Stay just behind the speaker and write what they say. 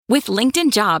With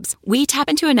LinkedIn Jobs, we tap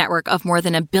into a network of more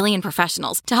than 1 billion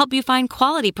professionals to help you find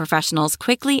quality professionals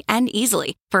quickly and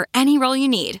easily for any role you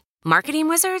need. Marketing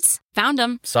wizards? Found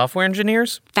them. Software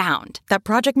engineers? Found. That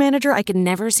project manager I could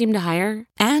never seem to hire?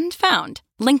 And found.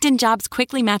 LinkedIn Jobs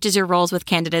quickly matches your roles with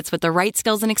candidates with the right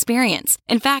skills and experience.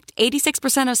 In fact,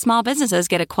 86% of small businesses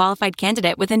get a qualified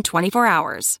candidate within 24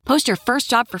 hours. Post your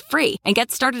first job for free and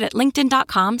get started at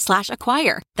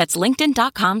linkedin.com/acquire. That's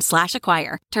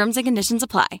linkedin.com/acquire. Terms and conditions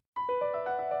apply.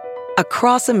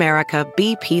 Across America,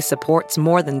 BP supports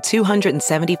more than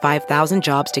 275,000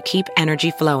 jobs to keep energy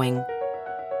flowing.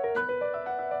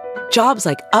 Jobs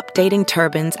like updating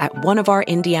turbines at one of our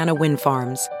Indiana wind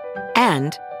farms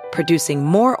and producing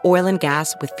more oil and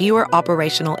gas with fewer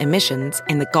operational emissions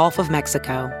in the Gulf of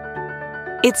Mexico.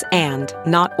 It's and,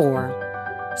 not or.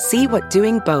 See what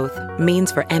doing both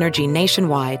means for energy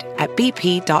nationwide at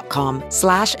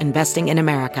bp.com/investing in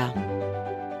America.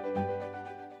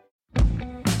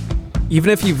 Even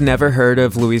if you've never heard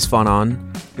of Luis von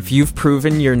Ahn, if you've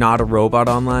proven you're not a robot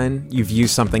online, you've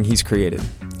used something he's created.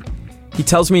 He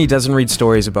tells me he doesn't read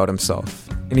stories about himself,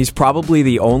 and he's probably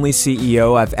the only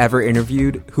CEO I've ever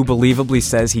interviewed who believably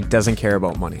says he doesn't care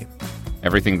about money.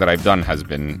 Everything that I've done has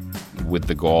been with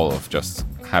the goal of just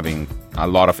having a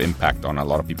lot of impact on a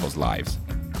lot of people's lives.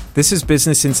 This is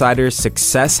Business Insider's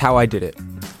Success How I Did It.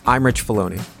 I'm Rich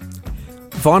Filoni.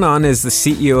 Von Ahn is the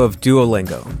CEO of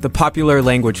Duolingo, the popular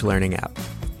language learning app.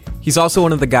 He's also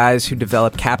one of the guys who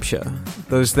developed CAPTCHA,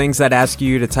 those things that ask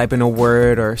you to type in a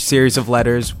word or series of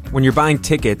letters when you're buying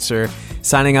tickets or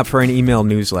signing up for an email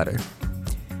newsletter.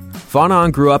 Von Ahn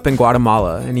grew up in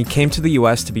Guatemala, and he came to the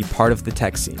US to be part of the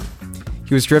tech scene.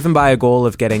 He was driven by a goal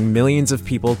of getting millions of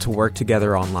people to work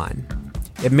together online.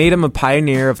 It made him a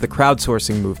pioneer of the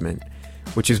crowdsourcing movement,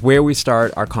 which is where we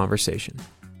start our conversation.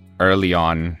 Early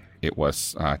on, it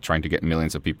was trying to get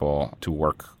millions of people to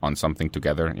work on something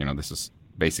together. You know, this is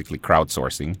basically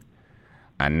crowdsourcing.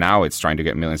 And now it's trying to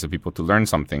get millions of people to learn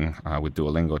something with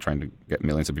Duolingo, trying to get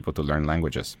millions of people to learn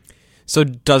languages. So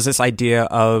does this idea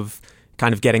of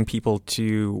kind of getting people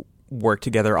to work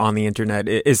together on the internet,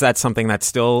 is that something that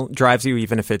still drives you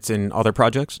even if it's in other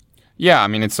projects? Yeah, I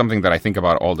mean, it's something that I think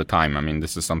about all the time. I mean,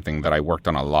 this is something that I worked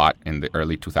on a lot in the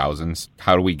early 2000s.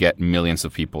 How do we get millions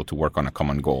of people to work on a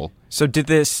common goal? So did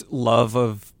this love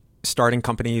of starting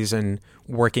companies and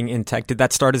working in tech, did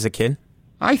that start as a kid?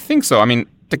 I think so. I mean,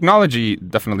 technology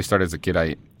definitely started as a kid.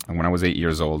 When I was 8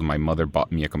 years old, my mother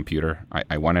bought me a computer.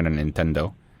 I wanted a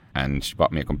Nintendo, and she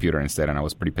bought me a computer instead, and I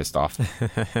was pretty pissed off.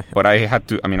 But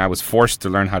I was forced to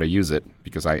learn how to use it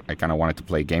because I kind of wanted to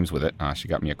play games with it. She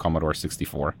got me a Commodore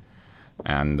 64,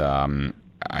 and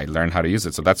I learned how to use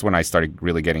it. So that's when I started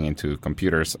really getting into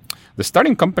computers. The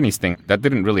starting companies thing, that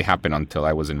didn't really happen until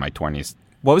I was in my 20s.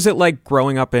 What was it like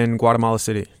growing up in Guatemala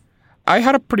City? I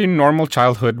had a pretty normal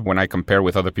childhood when I compare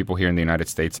with other people here in the United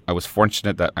States. I was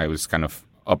fortunate that I was kind of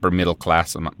upper middle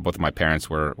class. Both of my parents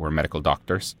were medical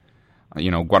doctors. You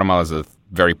know, Guatemala is a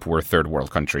very poor third world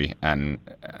country. And,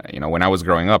 when I was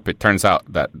growing up, it turns out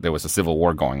that there was a civil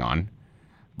war going on.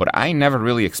 But I never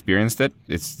really experienced it.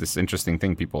 It's this interesting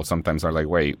thing. People sometimes are like,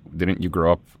 wait, didn't you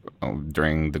grow up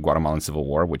during the Guatemalan Civil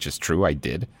War? Which is true, I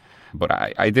did. But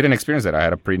I didn't experience it. I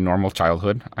had a pretty normal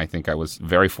childhood. I think I was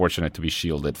very fortunate to be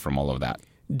shielded from all of that.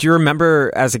 Do you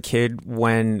remember as a kid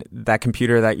when that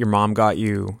computer that your mom got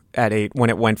you at 8, when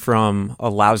it went from a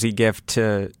lousy gift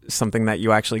to something that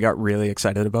you actually got really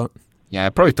excited about? Yeah,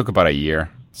 it probably took about a year.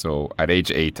 So at age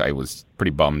 8, I was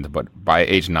pretty bummed. But by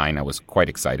age 9, I was quite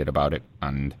excited about it.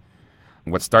 And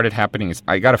what started happening is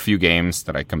I got a few games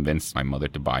that I convinced my mother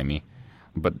to buy me.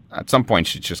 But at some point,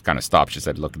 she just kind of stopped. She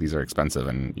said, look, these are expensive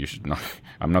and you should not,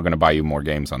 I'm not going to buy you more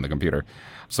games on the computer.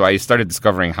 So I started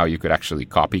discovering how you could actually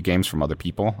copy games from other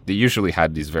people. They usually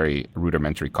had these very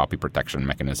rudimentary copy protection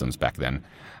mechanisms back then.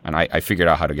 And I figured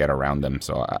out how to get around them.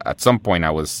 So at some point, I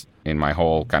was in my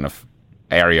whole kind of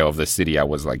area of the city, I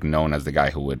was like known as the guy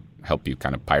who would help you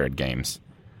kind of pirate games.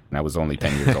 And I was only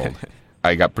 10 years old.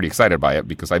 I got pretty excited by it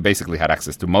because I basically had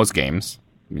access to most games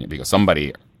because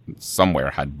somebody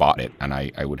somewhere had bought it and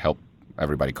I would help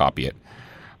everybody copy it.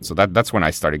 So that's when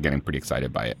I started getting pretty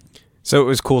excited by it. So it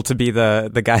was cool to be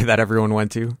the guy that everyone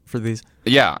went to for these?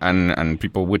 Yeah, and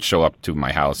people would show up to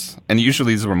my house. And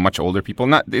usually these were much older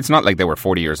people. It's not like they were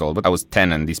 40 years old, but I was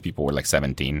 10 and these people were like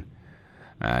 17.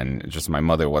 And just my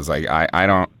mother was like, I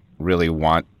don't really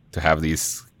want to have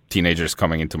these teenagers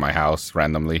coming into my house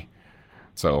randomly.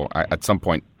 So at some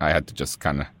point I had to just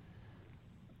kind of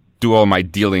do all my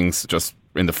dealings just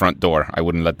in the front door. I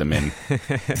wouldn't let them in.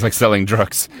 It's like selling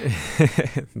drugs.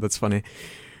 That's funny.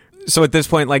 So at this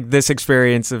point, like this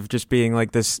experience of just being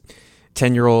like this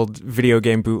 10-year-old video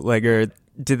game bootlegger,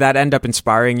 Did that end up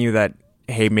inspiring you that,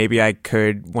 hey, maybe I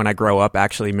could, when I grow up,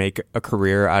 actually make a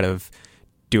career out of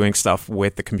doing stuff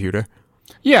with the computer?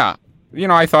 Yeah.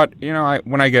 I thought,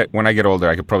 when I get older,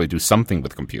 I could probably do something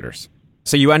with computers.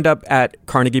 So you end up at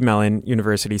Carnegie Mellon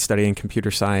University studying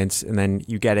computer science, and then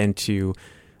you get into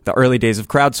the early days of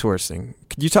crowdsourcing.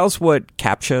 Could you tell us what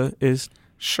CAPTCHA is?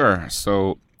 Sure.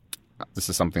 So this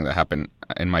is something that happened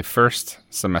in my first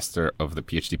semester of the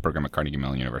PhD program at Carnegie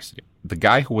Mellon University. The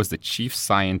guy who was the chief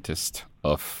scientist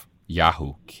of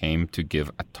Yahoo came to give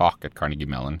a talk at Carnegie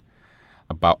Mellon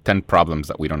about 10 problems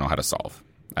that we don't know how to solve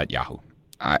at Yahoo.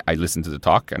 I listened to the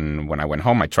talk, and when I went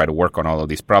home, I tried to work on all of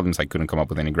these problems. I couldn't come up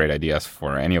with any great ideas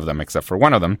for any of them except for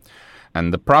one of them.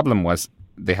 And the problem was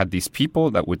they had these people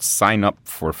that would sign up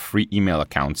for free email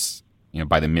accounts,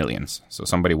 by the millions. So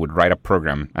somebody would write a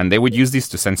program, and they would use these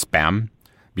to send spam,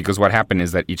 because what happened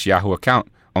is that each Yahoo account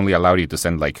only allowed you to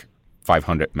send like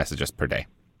 500 messages per day.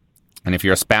 And if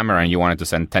you're a spammer and you wanted to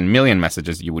send 10 million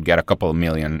messages, you would get a couple of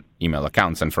million email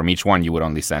accounts, and from each one, you would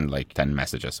only send like 10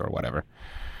 messages or whatever.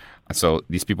 So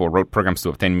these people wrote programs to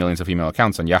obtain millions of email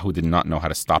accounts, and Yahoo did not know how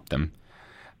to stop them.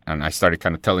 And I started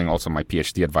kind of telling also my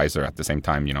PhD advisor at the same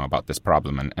time, about this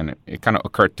problem. And it kind of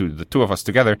occurred to the two of us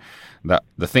together that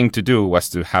the thing to do was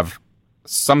to have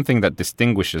something that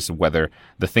distinguishes whether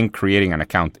the thing creating an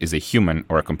account is a human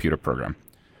or a computer program.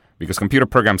 Because computer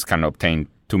programs can obtain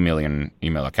 2 million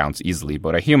email accounts easily,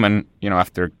 but a human,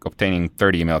 after obtaining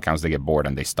 30 email accounts, they get bored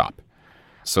and they stop.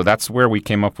 So that's where we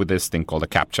came up with this thing called a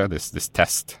CAPTCHA, this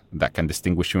test that can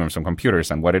distinguish humans from computers.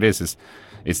 And what it is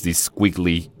these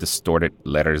squiggly, distorted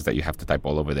letters that you have to type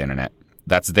all over the internet.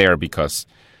 That's there because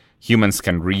humans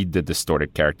can read the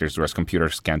distorted characters, whereas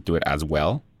computers can't do it as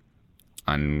well.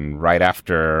 And right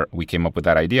after we came up with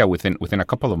that idea, within a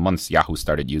couple of months, Yahoo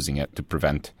started using it to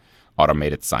prevent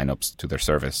automated signups to their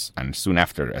service. And soon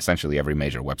after, essentially every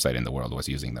major website in the world was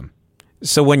using them.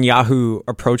 So when Yahoo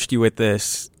approached you with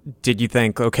this, did you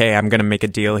think, okay, I'm going to make a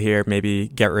deal here, maybe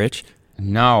get rich?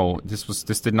 No,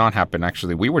 this did not happen,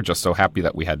 actually. We were just so happy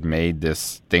that we had made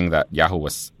this thing that Yahoo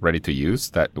was ready to use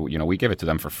that, we gave it to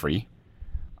them for free.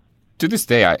 To this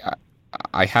day,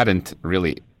 I hadn't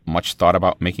really much thought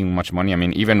about making much money. I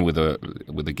mean, even with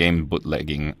the game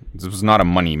bootlegging, this was not a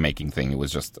money-making thing. I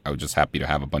was just happy to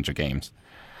have a bunch of games.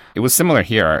 It was similar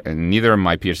here, and neither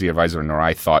my PhD advisor nor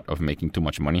I thought of making too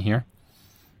much money here.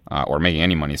 Or making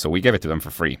any money, so we gave it to them for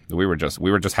free. We were just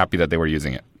happy that they were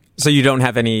using it. So you don't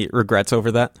have any regrets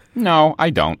over that? No, I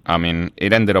don't. I mean,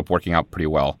 it ended up working out pretty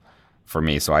well for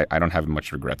me, so I don't have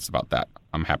much regrets about that.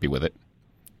 I'm happy with it.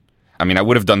 I mean, I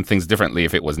would have done things differently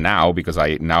if it was now, because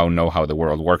I now know how the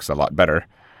world works a lot better.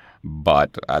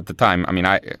 But at the time, I mean,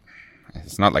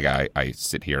 it's not like I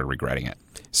sit here regretting it.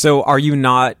 So are you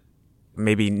not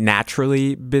maybe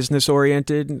naturally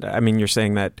business-oriented? I mean, you're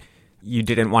saying that you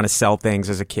didn't want to sell things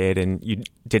as a kid, and you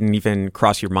didn't even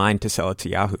cross your mind to sell it to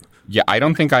Yahoo. Yeah, I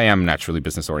don't think I am naturally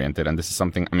business-oriented, and this is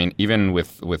something, I mean, even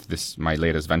with this, my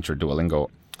latest venture,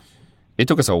 Duolingo, it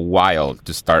took us a while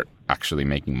to start actually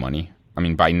making money. I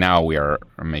mean, by now we are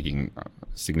making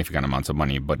significant amounts of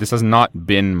money, but this has not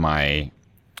been my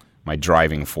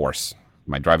driving force.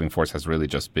 My driving force has really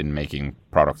just been making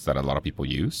products that a lot of people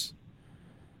use.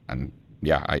 And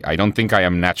yeah, I don't think I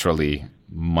am naturally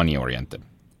money-oriented.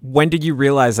 When did you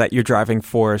realize that your driving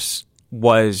force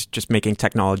was just making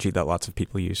technology that lots of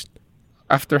people used?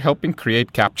 After helping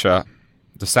create CAPTCHA,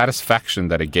 the satisfaction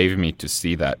that it gave me to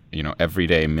see that, every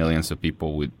day millions of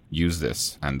people would use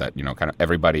this, and that, kind of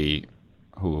everybody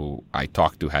who I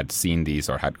talked to had seen these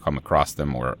or had come across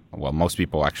them, or, well, most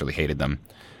people actually hated them.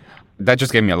 That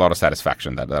just gave me a lot of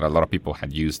satisfaction that a lot of people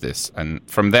had used this. And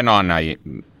from then on,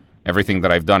 everything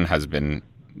that I've done has been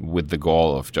with the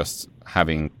goal of just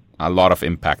having a lot of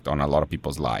impact on a lot of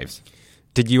people's lives.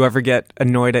 Did you ever get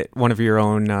annoyed at one of your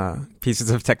own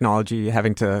pieces of technology,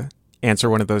 having to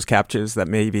answer one of those CAPTCHAs that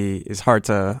maybe is hard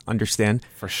to understand?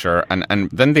 For sure. And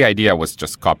then the idea was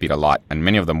just copied a lot, and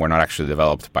many of them were not actually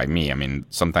developed by me. I mean,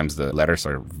 sometimes the letters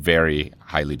are very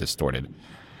highly distorted.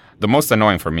 The most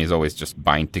annoying for me is always just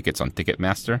buying tickets on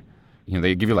Ticketmaster.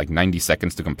 They give you like 90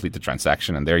 seconds to complete the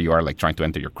transaction, and there you are like trying to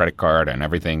enter your credit card and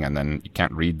everything, and then you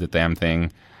can't read the damn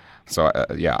thing. So,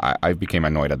 I became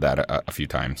annoyed at that a few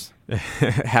times.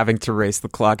 Having to race the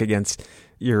clock against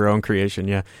your own creation,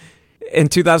 yeah. In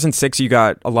 2006, you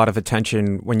got a lot of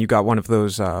attention when you got one of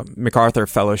those MacArthur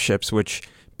Fellowships, which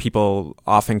people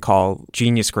often call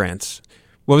genius grants.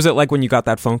 What was it like when you got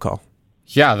that phone call?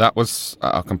 Yeah, that was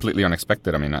completely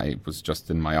unexpected. I mean, I was just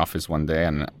in my office one day,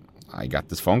 and I got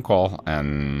this phone call,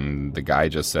 and the guy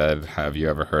just said, "Have you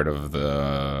ever heard of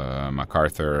the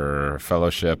MacArthur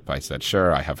Fellowship?" I said,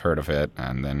 "Sure, I have heard of it."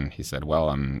 And then he said, "Well,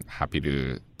 I'm happy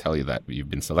to tell you that you've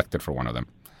been selected for one of them."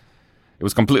 It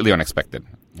was completely unexpected.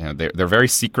 You know, they're very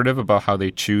secretive about how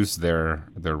they choose their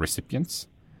recipients.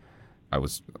 I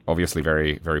was obviously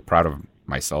very, very proud of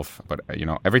myself. But,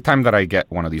 every time that I get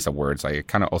one of these awards, I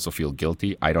kind of also feel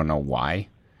guilty. I don't know why.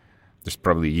 There's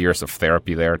probably years of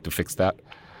therapy there to fix that.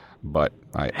 But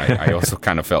I also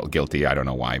kind of felt guilty. I don't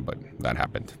know why, but that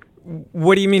happened.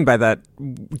 What do you mean by that?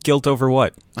 Guilt over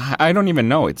what? I don't even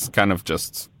know. It's kind of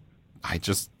I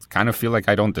just kind of feel like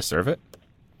I don't deserve it.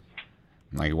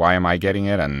 Like, why am I getting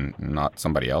it and not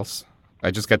somebody else?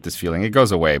 I just get this feeling. It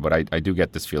goes away, but I do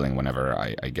get this feeling whenever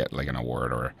I get like an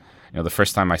award. Or, the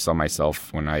first time I saw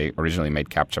myself when I originally made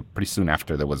CAPTCHA, pretty soon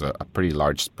after there was a pretty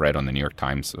large spread on the New York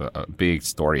Times, a big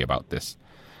story about this.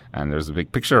 And there's a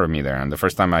big picture of me there. And the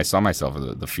first time I saw myself,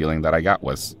 the feeling that I got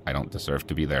was, I don't deserve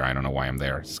to be there. I don't know why I'm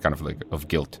there. It's kind of like of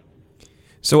guilt.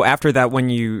 So after that, when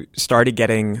you started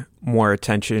getting more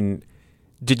attention,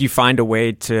 did you find a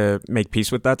way to make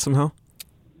peace with that somehow?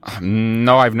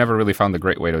 No, I've never really found a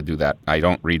great way to do that. I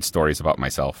don't read stories about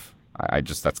myself.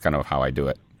 That's kind of how I do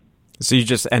it. So you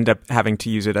just end up having to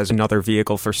use it as another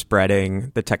vehicle for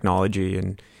spreading the technology,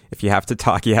 and if you have to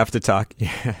talk, you have to talk.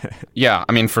 Yeah,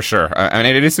 for sure.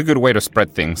 It is a good way to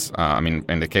spread things.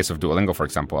 In the case of Duolingo, for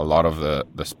example, a lot of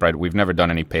the spread, we've never done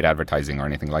any paid advertising or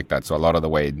anything like that. So a lot of the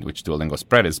way in which Duolingo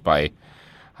spread is by,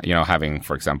 having,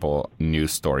 for example,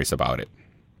 news stories about it.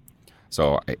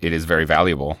 So it is very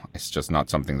valuable. It's just not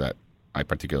something that I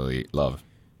particularly love.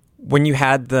 When you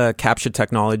had the CAPTCHA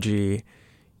technology,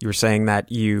 you were saying that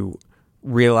you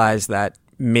realized that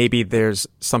maybe there's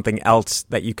something else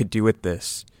that you could do with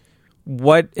this.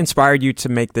 What inspired you to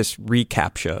make this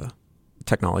reCAPTCHA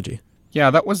technology?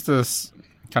 Yeah, that was this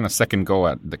kind of second go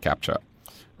at the CAPTCHA.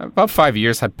 About 5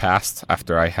 years had passed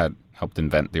after I had helped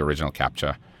invent the original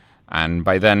CAPTCHA. And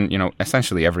by then,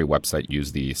 essentially every website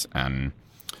used these. And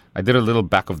I did a little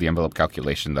back of the envelope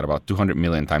calculation that about 200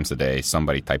 million times a day,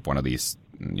 somebody typed one of these,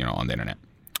 on the internet.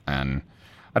 And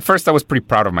at first I was pretty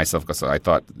proud of myself because I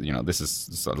thought, this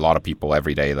is a lot of people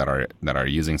every day that are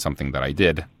using something that I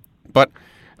did. But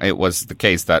it was the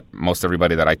case that most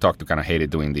everybody that I talked to kind of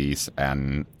hated doing these.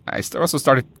 And I also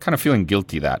started kind of feeling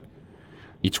guilty that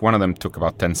each one of them took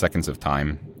about 10 seconds of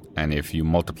time. And if you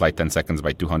multiply 10 seconds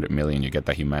by 200 million, you get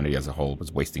that humanity as a whole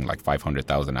was wasting like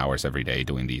 500,000 hours every day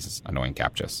doing these annoying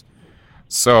CAPTCHAs.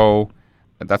 So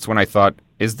that's when I thought,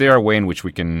 is there a way in which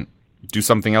we can do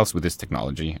something else with this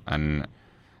technology? And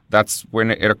that's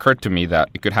when it occurred to me that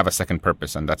it could have a second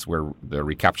purpose. And that's where the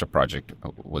reCAPTCHA project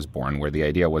was born, where the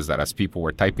idea was that as people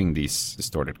were typing these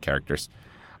distorted characters,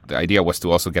 the idea was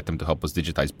to also get them to help us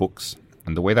digitize books.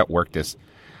 And the way that worked is,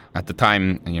 at the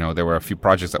time, there were a few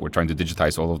projects that were trying to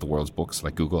digitize all of the world's books.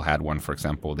 Like Google had one, for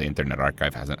example. The Internet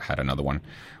Archive had another one,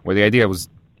 where the idea was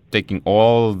taking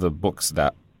all the books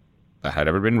that had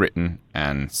ever been written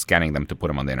and scanning them to put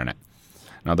them on the internet.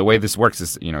 Now, the way this works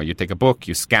is, you take a book,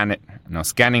 you scan it. Now,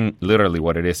 scanning, literally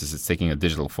what it is it's taking a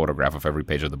digital photograph of every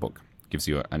page of the book. It gives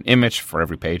you an image for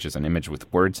every page. It's an image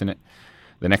with words in it.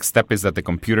 The next step is that the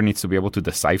computer needs to be able to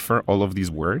decipher all of these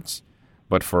words.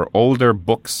 But for older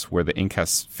books where the ink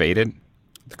has faded,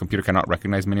 the computer cannot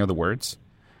recognize many of the words.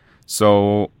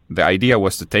 So the idea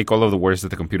was to take all of the words that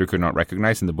the computer could not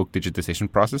recognize in the book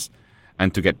digitization process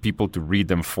and to get people to read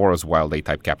them for us while they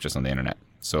type CAPTCHAs on the internet.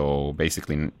 So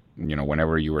basically,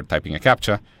 whenever you were typing a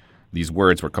CAPTCHA, these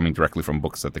words were coming directly from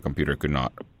books that the computer could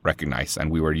not recognize. And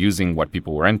we were using what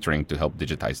people were entering to help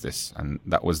digitize this. And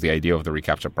that was the idea of the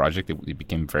reCAPTCHA project. It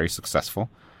became very successful.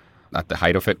 At the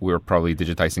height of it, we were probably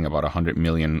digitizing about 100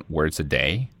 million words a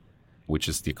day, which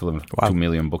is the equivalent of 2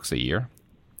 million books a year.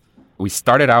 We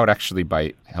started out actually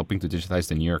by helping to digitize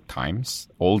the New York Times.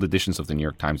 Old editions of the New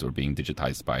York Times were being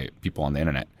digitized by people on the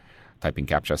internet typing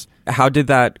CAPTCHAs. How did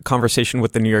that conversation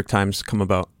with the New York Times come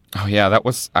about? Oh, yeah, that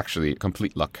was actually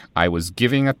complete luck. I was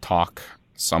giving a talk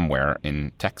somewhere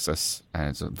in Texas, and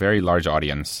it's a very large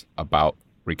audience, about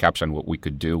reCAPTCHA and what we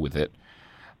could do with it.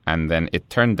 And then it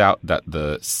turned out that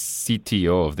the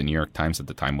CTO of the New York Times at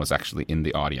the time was actually in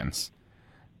the audience.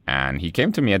 And he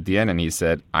came to me at the end and he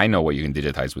said, I know what you can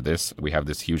digitize with this. We have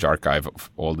this huge archive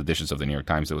of all the editions of the New York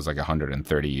Times. It was like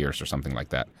 130 years or something like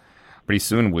that. Pretty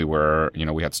soon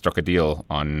we had struck a deal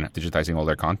on digitizing all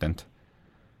their content.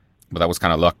 But that was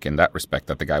kind of luck in that respect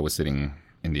that the guy was sitting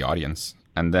in the audience.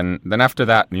 And then after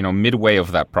that, midway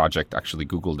of that project, actually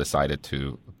Google decided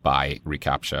to buy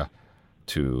reCAPTCHA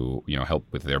to help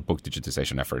with their book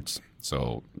digitization efforts.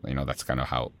 So that's kind of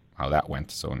how how that went.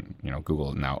 So,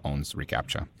 Google now owns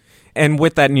reCAPTCHA. And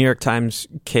with that New York Times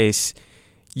case,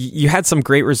 you had some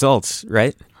great results,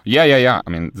 right? Yeah. I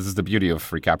mean, this is the beauty of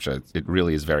reCAPTCHA. It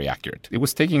really is very accurate. It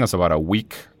was taking us about a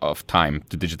week of time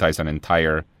to digitize an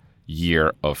entire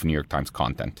year of New York Times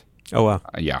content. Oh, wow.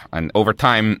 Yeah. And over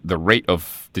time, the rate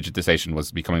of digitization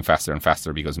was becoming faster and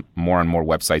faster because more and more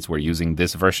websites were using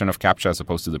this version of CAPTCHA as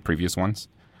opposed to the previous ones.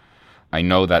 I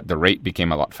know that the rate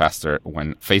became a lot faster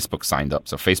when Facebook signed up.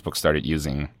 So Facebook started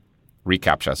using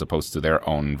reCAPTCHA as opposed to their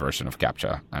own version of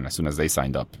CAPTCHA. And as soon as they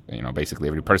signed up, basically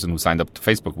every person who signed up to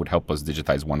Facebook would help us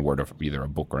digitize one word of either a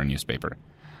book or a newspaper.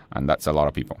 And that's a lot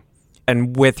of people.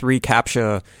 And with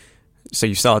reCAPTCHA, so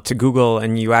you sell it to Google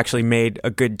and you actually made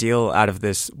a good deal out of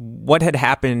this. What had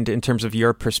happened in terms of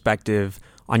your perspective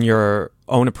on your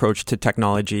own approach to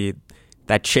technology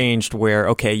that changed where,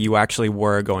 okay, you actually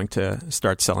were going to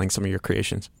start selling some of your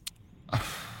creations?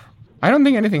 I don't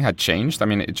think anything had changed. I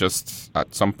mean, it just,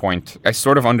 at some point, I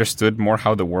sort of understood more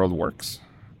how the world works.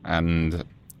 And,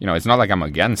 it's not like I'm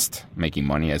against making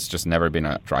money. It's just never been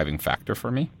a driving factor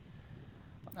for me.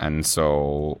 And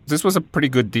so this was a pretty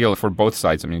good deal for both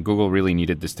sides. I mean, Google really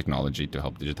needed this technology to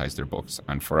help digitize their books.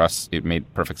 And for us, it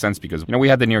made perfect sense because, we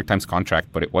had the New York Times contract,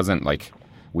 but it wasn't like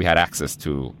we had access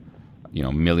to,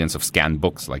 millions of scanned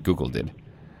books like Google did.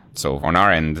 So on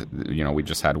our end, we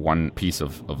just had one piece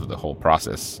of the whole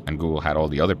process and Google had all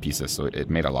the other pieces. So it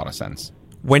made a lot of sense.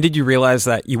 When did you realize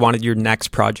that you wanted your next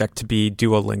project to be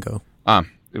Duolingo?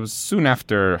 It was soon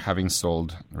after having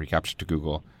sold reCAPTCHA to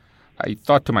Google. I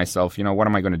thought to myself, what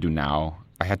am I going to do now?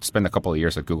 I had to spend a couple of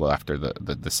years at Google after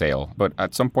the sale. But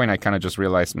at some point, I kind of just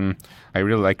realized, I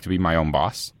really like to be my own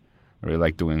boss. I really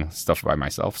like doing stuff by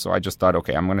myself. So I just thought,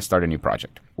 okay, I'm going to start a new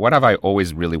project. What have I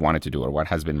always really wanted to do or what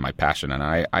has been my passion? And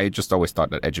I just always thought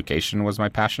that education was my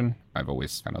passion. I've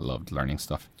always kind of loved learning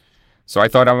stuff. So I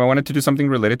thought I wanted to do something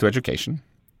related to education.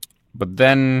 But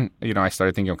then, I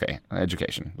started thinking, okay,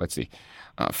 education, let's see.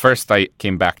 First, I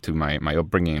came back to my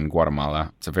upbringing in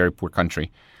Guatemala. It's a very poor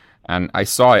country. And I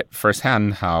saw it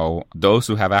firsthand how those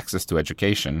who have access to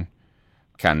education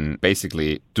can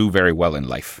basically do very well in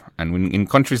life. And in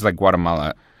countries like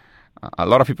Guatemala, a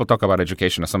lot of people talk about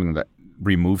education as something that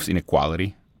removes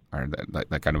inequality or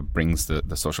that kind of brings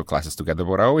the social classes together.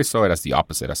 But I always saw it as the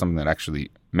opposite, as something that actually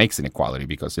makes inequality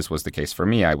because this was the case for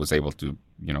me. I was able to,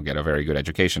 get a very good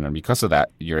education. And because of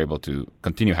that, you're able to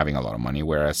continue having a lot of money,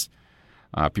 whereas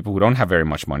people who don't have very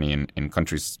much money in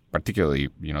countries, particularly,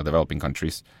 developing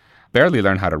countries, barely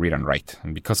learn how to read and write.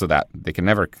 And because of that, they can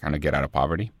never kind of get out of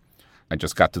poverty. I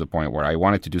just got to the point where I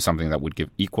wanted to do something that would give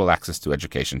equal access to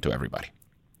education to everybody.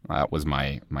 That was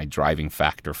my driving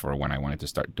factor for when I wanted to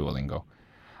start Duolingo.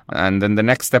 And then the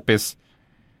next step is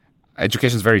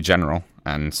education is very general.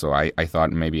 And so I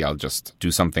thought maybe I'll just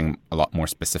do something a lot more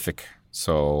specific.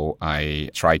 So I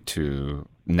tried to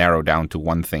narrow down to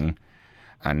one thing.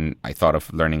 And I thought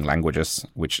of learning languages,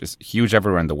 which is huge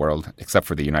everywhere in the world, except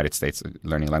for the United States.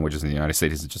 Learning languages in the United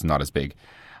States is just not as big.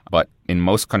 But in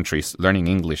most countries, learning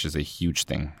English is a huge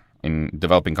thing. In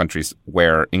developing countries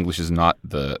where English is not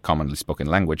the commonly spoken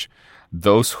language,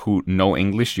 those who know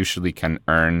English usually can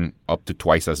earn up to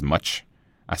twice as much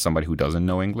as somebody who doesn't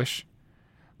know English.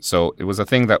 So it was a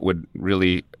thing that would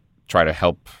really try to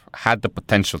help, had the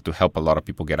potential to help a lot of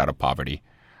people get out of poverty.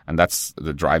 And that's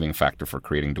the driving factor for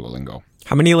creating Duolingo.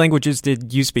 How many languages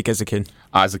did you speak as a kid?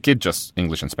 As a kid, just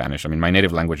English and Spanish. I mean, my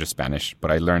native language is Spanish,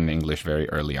 but I learned English very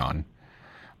early on.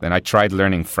 Then I tried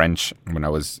learning French when I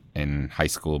was in high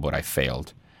school, but I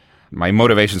failed. My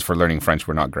motivations for learning French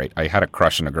were not great. I had a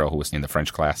crush on a girl who was in the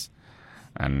French class,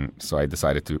 and so I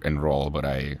decided to enroll, but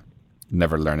I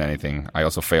never learned anything. I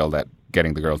also failed at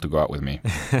getting the girl to go out with me.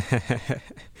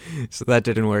 So that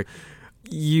didn't work.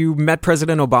 You met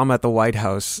President Obama at the White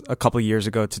House a couple of years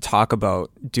ago to talk about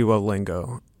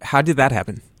Duolingo. How did that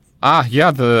happen?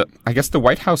 Yeah. I guess the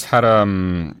White House had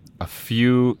a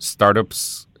few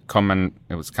startups come, and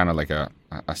it was kind of like a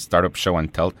startup show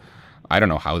and tell. I don't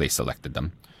know how they selected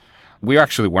them. We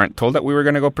actually weren't told that we were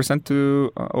going to go present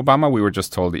to Obama. We were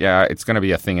just told, yeah, it's going to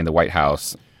be a thing in the White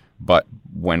House. But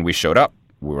when we showed up,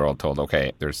 we were all told,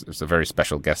 okay, there's a very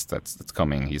special guest that's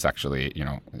coming. He's actually,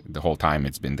 the whole time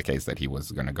it's been the case that he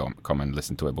was going to come and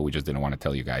listen to it, but we just didn't want to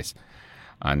tell you guys.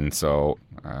 And so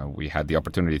we had the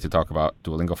opportunity to talk about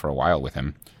Duolingo for a while with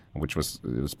him, which was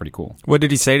pretty cool. What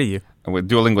did he say to you?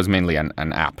 Duolingo is mainly an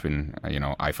app in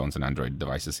iPhones and Android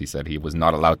devices. He said he was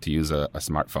not allowed to use a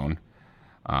smartphone.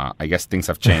 I guess things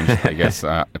have changed. I guess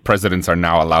presidents are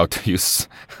now allowed to use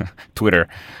Twitter.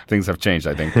 Things have changed,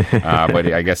 I think. But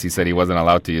I guess he said he wasn't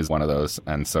allowed to use one of those.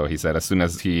 And so he said as soon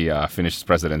as he finished his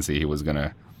presidency, he was going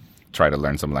to try to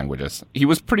learn some languages. He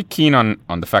was pretty keen on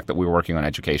the fact that we were working on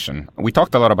education. We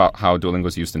talked a lot about how Duolingo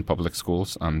is used in public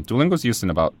schools. Duolingo is used in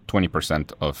about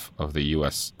 20% of the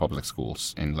U.S. public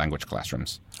schools in language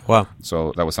classrooms. Wow.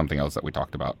 So that was something else that we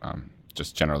talked about,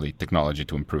 just generally technology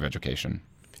to improve education.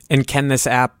 And can this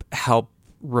app help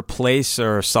replace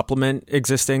or supplement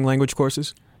existing language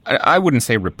courses? I wouldn't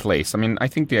say replace. I mean, I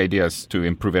think the idea is to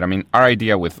improve it. I mean, our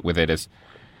idea with it is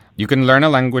you can learn a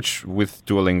language with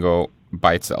Duolingo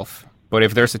by itself. But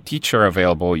if there's a teacher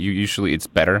available, usually it's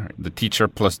better. The teacher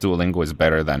plus Duolingo is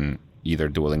better than either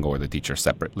Duolingo or the teacher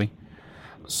separately.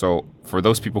 So for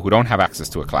those people who don't have access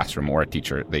to a classroom or a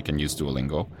teacher, they can use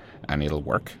Duolingo and it'll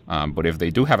work. But if they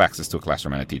do have access to a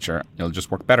classroom and a teacher, it'll just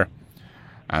work better.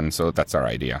 And so that's our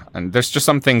idea. And there's just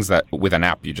some things that with an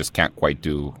app you just can't quite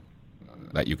do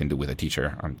that you can do with a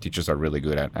teacher. Teachers are really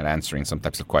good at answering some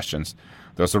types of questions.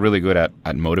 They're also really good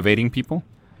at motivating people.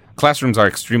 Classrooms are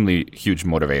extremely huge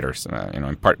motivators,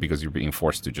 in part because you're being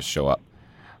forced to just show up.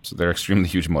 So they're extremely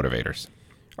huge motivators.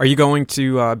 Are you going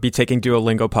to be taking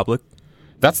Duolingo public?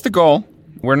 That's the goal.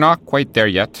 We're not quite there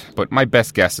yet, but my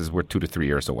best guess is we're 2 to 3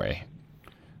 years away.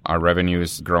 Our revenue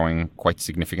is growing quite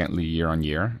significantly year on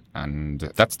year, and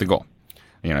that's the goal.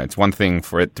 It's one thing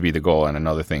for it to be the goal and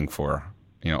another thing for,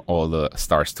 all the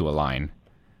stars to align,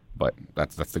 but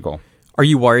that's the goal. Are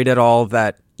you worried at all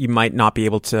that you might not be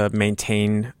able to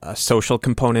maintain a social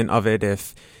component of it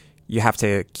if you have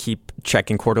to keep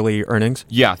checking quarterly earnings?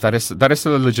 Yeah, that is a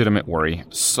legitimate worry.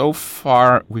 So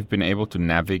far, we've been able to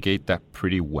navigate that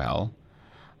pretty well.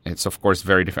 It's, of course,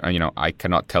 very different. I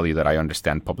cannot tell you that I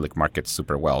understand public markets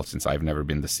super well since I've never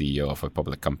been the CEO of a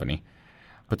public company.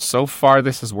 But so far,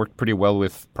 this has worked pretty well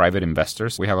with private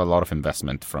investors. We have a lot of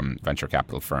investment from venture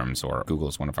capital firms, or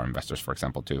Google's one of our investors, for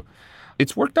example, too.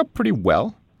 It's worked out pretty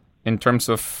well in terms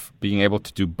of being able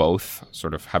to do both,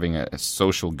 sort of having a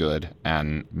social good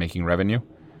and making revenue.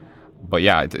 But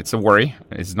yeah, it's a worry.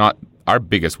 It's not our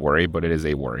biggest worry, but it is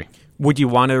a worry. Would you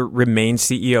want to remain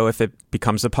CEO if it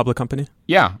becomes a public company?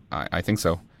 Yeah, I think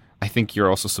so. I think you're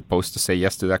also supposed to say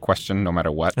yes to that question no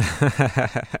matter what.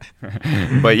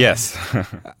 But yes.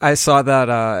 I saw that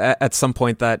at some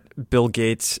point that Bill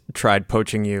Gates tried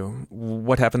poaching you.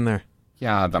 What happened there?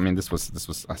 Yeah, I mean, this was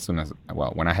as soon as,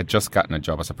 when I had just gotten a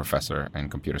job as a professor in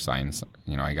computer science,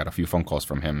 I got a few phone calls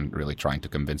from him really trying to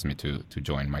convince me to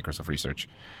join Microsoft Research.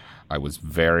 I was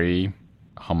very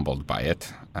humbled by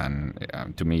it, and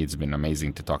to me, it's been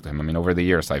amazing to talk to him. I mean, over the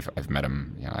years, I've met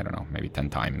him, I don't know, maybe 10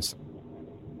 times.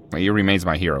 He remains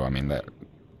my hero. I mean,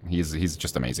 he's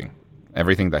just amazing.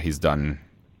 Everything that he's done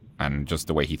and just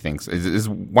the way he thinks is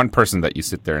one person that you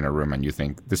sit there in a room and you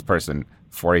think, this person,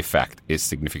 for a fact, is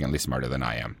significantly smarter than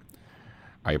I am.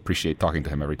 I appreciate talking to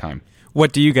him every time.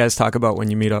 What do you guys talk about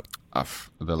when you meet up?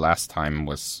 The last time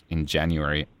was in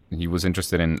January. He was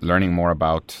interested in learning more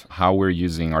about how we're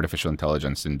using artificial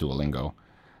intelligence in Duolingo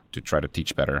to try to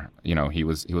teach better. He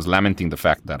was lamenting the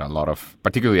fact that a lot of,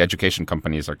 particularly education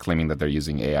companies, are claiming that they're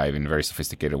using AI in very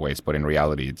sophisticated ways, but in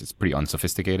reality, it's pretty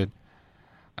unsophisticated.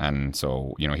 And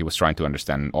so, he was trying to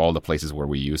understand all the places where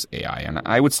we use AI. And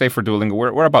I would say for Duolingo,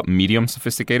 we're about medium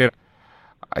sophisticated.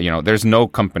 There's no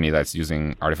company that's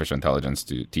using artificial intelligence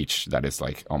to teach that is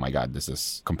like, oh my God, this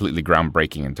is completely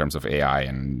groundbreaking in terms of AI,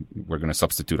 and we're going to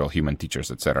substitute all human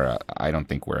teachers, etc. I don't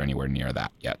think we're anywhere near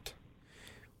that yet.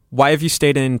 Why have you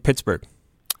stayed in Pittsburgh?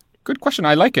 Good question.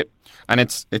 I like it, and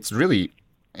it's really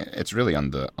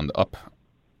on the up.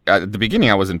 At the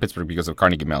beginning, I was in Pittsburgh because of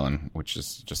Carnegie Mellon, which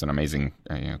is just an amazing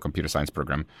computer science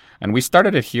program. And we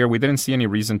started it here. We didn't see any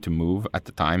reason to move at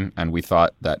the time, and we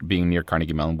thought that being near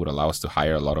Carnegie Mellon would allow us to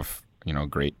hire a lot of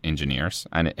great engineers,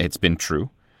 and it's been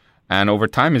true. And over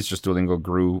time, it's just Duolingo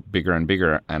grew bigger and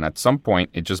bigger. And at some point,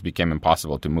 it just became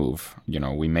impossible to move.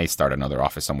 We may start another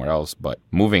office somewhere else, but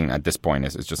moving at this point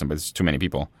is just it's too many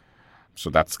people. So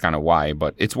that's kind of why.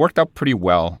 But it's worked out pretty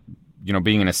well.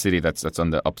 Being in a city that's on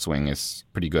the upswing is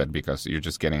pretty good because you're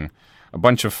just getting a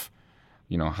bunch of,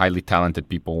 highly talented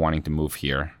people wanting to move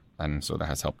here. And so that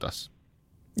has helped us.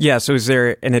 Yeah. So is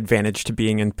there an advantage to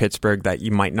being in Pittsburgh that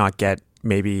you might not get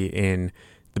maybe in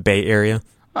the Bay Area?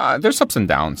 There's ups and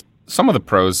downs. Some of the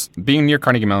pros, being near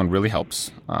Carnegie Mellon really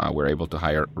helps. We're able to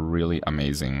hire really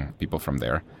amazing people from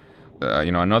there.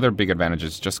 Another big advantage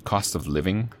is just cost of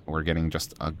living. We're getting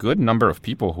just a good number of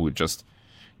people who just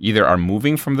either are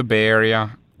moving from the Bay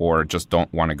Area or just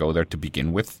don't want to go there to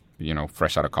begin with,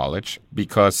 fresh out of college.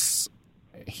 Because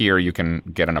here you can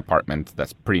get an apartment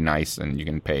that's pretty nice and you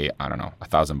can pay, I don't know,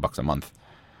 $1,000 a month.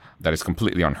 That is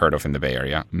completely unheard of in the Bay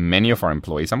Area. Many of our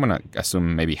employees, I'm going to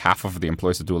assume maybe half of the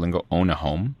employees at Duolingo own a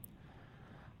home.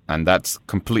 And that's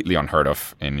completely unheard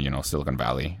of in, Silicon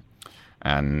Valley.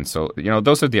 And so,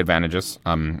 those are the advantages.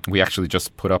 We actually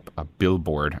just put up a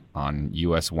billboard on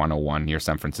US 101 near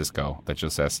San Francisco that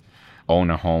just says, own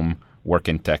a home, work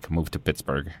in tech, move to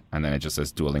Pittsburgh. And then it just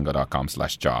says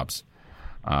duolingo.com/jobs.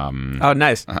 Oh,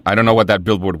 nice. I don't know what that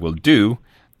billboard will do.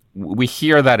 We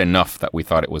hear that enough that we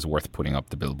thought it was worth putting up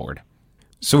the billboard.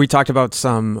 So we talked about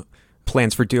some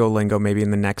plans for Duolingo maybe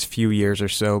in the next few years or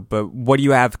so, but what do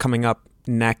you have coming up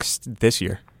next this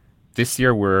year? This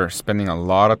year, we're spending a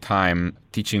lot of time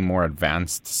teaching more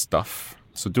advanced stuff.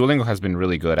 So Duolingo has been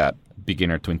really good at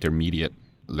beginner to intermediate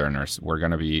learners. We're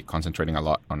going to be concentrating a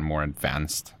lot on more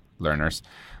advanced learners.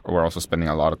 We're also spending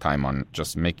a lot of time on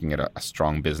just making it a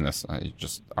strong business.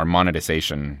 Just our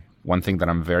monetization. One thing that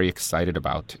I'm very excited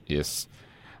about is,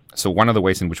 so one of the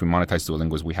ways in which we monetize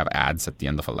Duolingo is we have ads at the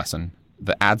end of a lesson.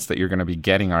 The ads that you're going to be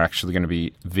getting are actually going to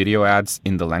be video ads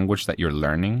in the language that you're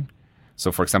learning.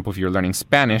 So, for example, if you're learning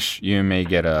Spanish, you may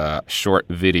get a short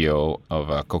video of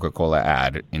a Coca-Cola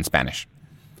ad in Spanish.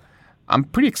 I'm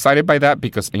pretty excited by that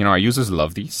because, our users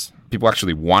love these. People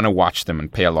actually want to watch them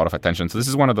and pay a lot of attention. So this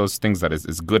is one of those things that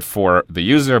is good for the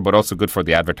user, but also good for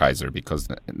the advertiser because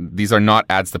these are not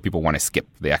ads that people want to skip.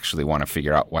 They actually want to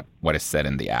figure out what is said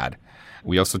in the ad.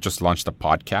 We also just launched a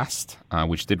podcast,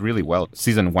 which did really well.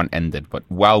 Season 1 ended, but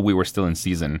while we were still in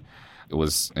season, it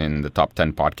was in the top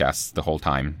 10 podcasts the whole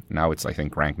time. Now it's, I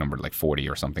think, ranked number 40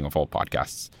 or something of all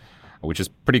podcasts, which is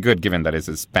pretty good given that it's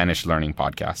a Spanish learning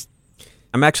podcast.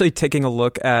 I'm actually taking a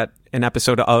look at an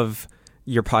episode of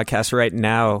your podcast right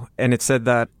now, and it said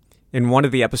that in one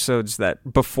of the episodes that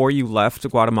before you left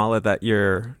Guatemala that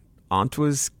your aunt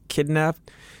was kidnapped.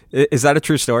 Is that a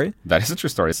true story? That is a true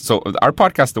story. So our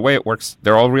podcast, the way it works,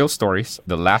 they're all real stories.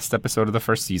 The last episode of the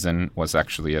first season was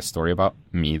actually a story about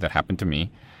me that happened to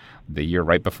me. The year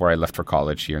right before I left for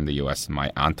college here in the U.S.,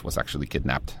 my aunt was actually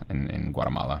kidnapped in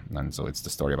Guatemala. And so it's the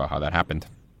story about how that happened.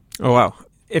 Oh, wow.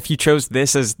 If you chose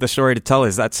this as the story to tell,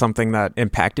 is that something that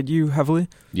impacted you heavily?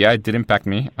 Yeah, it did impact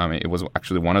me. It was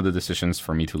actually one of the decisions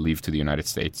for me to leave to the United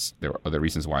States. There were other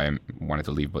reasons why I wanted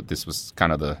to leave, but this was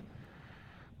kind of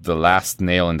the last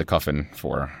nail in the coffin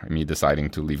for me deciding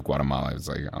to leave Guatemala. It was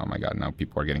like, oh my God, now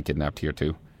people are getting kidnapped here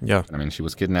too. Yeah. She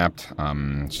was kidnapped.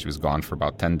 She was gone for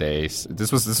about 10 days.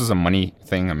 This was a money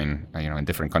thing. In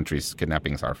different countries,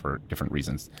 kidnappings are for different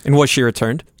reasons. And was she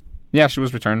returned? Yeah, she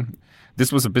was returned.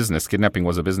 This was a business. Kidnapping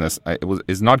was a business.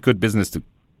 It's not good business to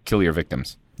kill your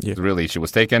victims. Yeah. Really, she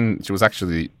was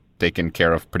actually taken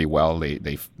care of pretty well.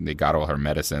 They got all her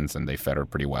medicines and they fed her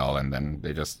pretty well. And then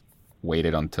they just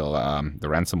waited until the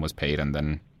ransom was paid and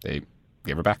then they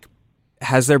gave her back.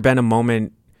 Has there been a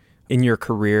moment in your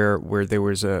career where there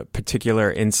was a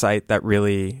particular insight that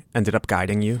really ended up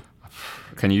guiding you?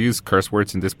 Can you use curse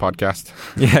words in this podcast?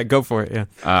 Yeah, go for it,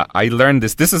 yeah. I learned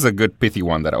this. This is a good pithy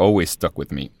one that always stuck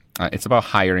with me. It's about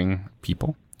hiring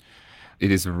people. It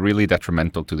is really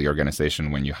detrimental to the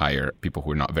organization when you hire people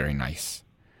who are not very nice.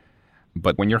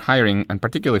 But when you're hiring, and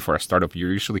particularly for a startup,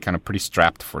 you're usually kind of pretty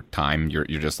strapped for time. You're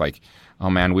just like, oh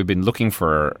man, we've been looking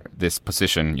for this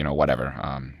position, whatever,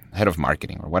 head of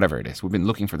marketing or whatever it is. We've been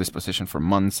looking for this position for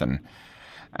months and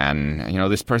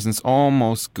this person's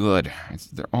almost good.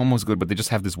 They're almost good, but they just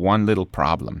have this one little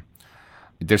problem.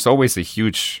 There's always a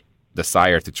huge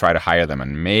desire to try to hire them,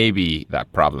 and maybe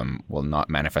that problem will not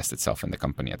manifest itself in the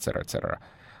company, et cetera, et cetera.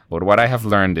 But what I have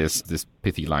learned is this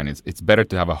pithy line is it's better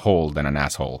to have a hole than an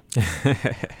asshole.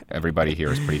 Everybody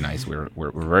here is pretty nice. We're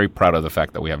very proud of the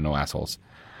fact that we have no assholes.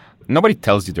 Nobody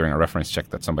tells you during a reference check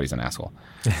that somebody's an asshole.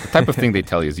 The type of thing they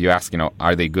tell you is you ask,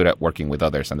 are they good at working with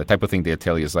others? And the type of thing they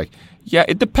tell you is like, yeah,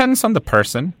 it depends on the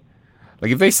person.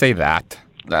 Like if they say that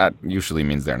usually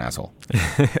means they're an asshole.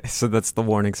 So that's the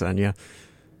warning sign, yeah.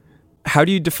 How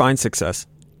do you define success?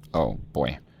 Oh,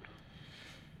 boy.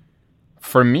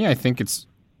 For me, I think it's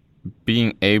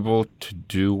being able to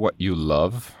do what you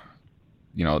love.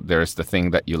 There's the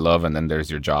thing that you love and then there's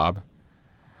your job.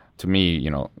 To me,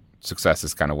 success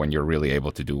is kind of when you're really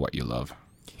able to do what you love.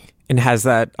 And has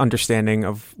that understanding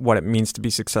of what it means to be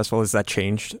successful, has that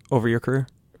changed over your career?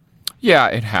 Yeah,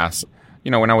 it has.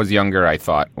 When I was younger, I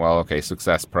thought, well, okay,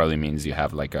 success probably means you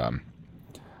have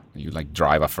you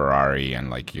drive a Ferrari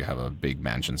and you have a big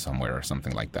mansion somewhere or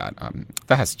something like that.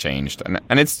 That has changed.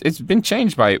 And it's been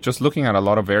changed by just looking at a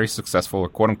lot of very successful or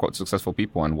quote unquote successful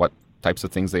people and what types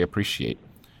of things they appreciate.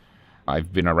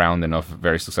 I've been around enough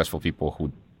very successful people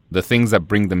who the things that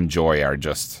bring them joy are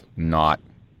just not,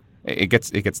 it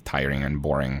gets tiring and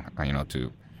boring,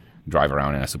 to drive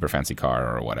around in a super fancy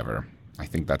car or whatever. I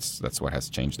think that's what has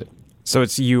changed it. So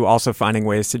it's you also finding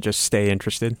ways to just stay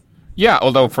interested? Yeah,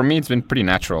 although for me it's been pretty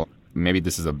natural. Maybe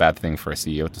this is a bad thing for a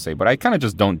CEO to say, but I kind of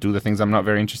just don't do the things I'm not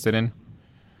very interested in.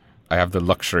 I have the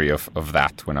luxury of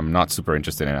that. When I'm not super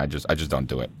interested in it, I just don't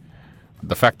do it.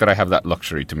 The fact that I have that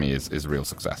luxury to me is real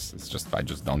success. It's just I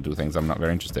just don't do things I'm not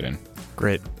very interested in.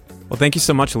 Great. Well, thank you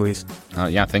so much, Luis.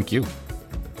 Yeah, thank you.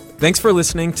 Thanks for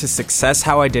listening to Success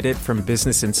How I Did It from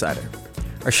Business Insider.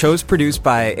 Our show is produced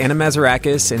by Anna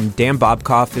Mazarakis, and Dan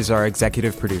Bobkoff is our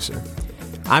executive producer.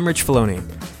 I'm Rich Filoni.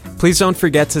 Please don't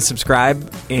forget to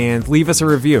subscribe and leave us a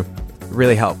review. It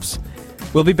really helps.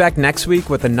 We'll be back next week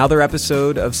with another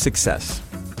episode of Success.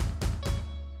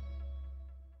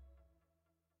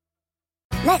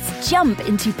 Let's jump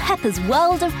into Peppa's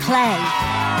world of play.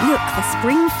 Look for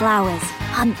spring flowers,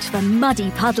 hunt for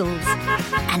muddy puddles,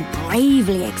 and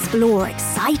bravely explore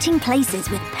exciting places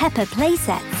with Peppa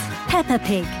playsets. Peppa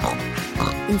Pig,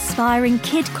 inspiring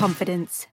kid confidence.